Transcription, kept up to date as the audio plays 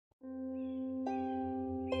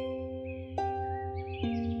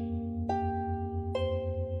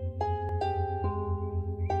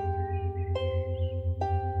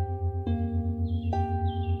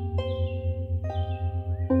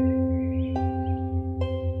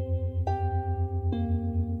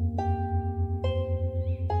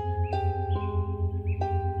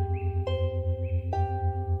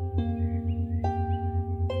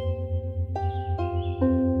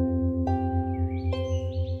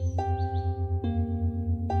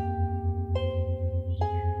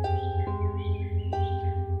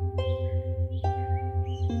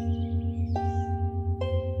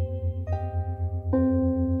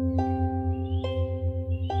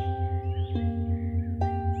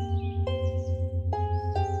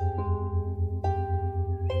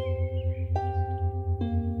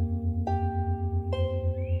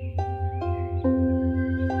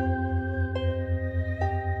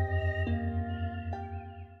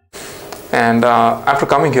And after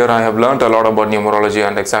coming here, I have learned a lot about numerology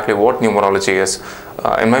and exactly what numerology is.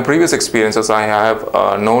 In my previous experiences, I have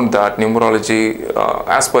known that numerology,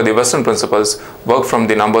 as per the Western principles, work from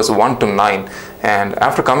the numbers 1 to 9. And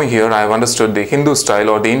after coming here, I have understood the Hindu style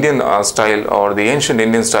or the Indian style or the ancient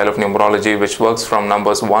Indian style of numerology, which works from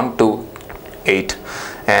numbers 1 to 8.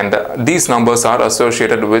 And these numbers are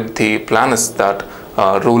associated with the planets that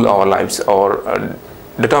rule our lives or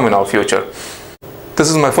determine our future. This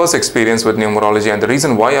is my first experience with numerology, and the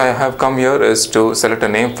reason why I have come here is to select a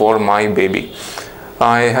name for my baby.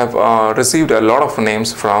 I have received a lot of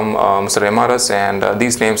names from Mr. MRS, and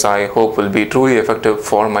these names I hope will be truly effective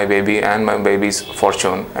for my baby and my baby's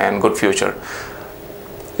fortune and good future.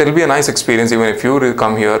 It will be a nice experience even if you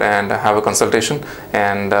come here and have a consultation.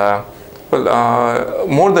 And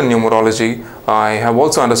more than numerology, I have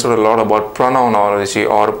also understood a lot about pronounology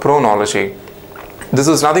or pronology. This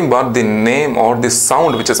is nothing but the name or the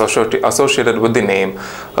sound which is associated with the name.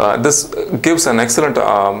 This gives an excellent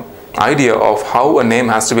idea of how a name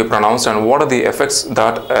has to be pronounced and what are the effects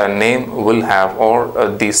that a name will have, or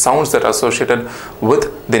the sounds that are associated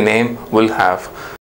with the name will have.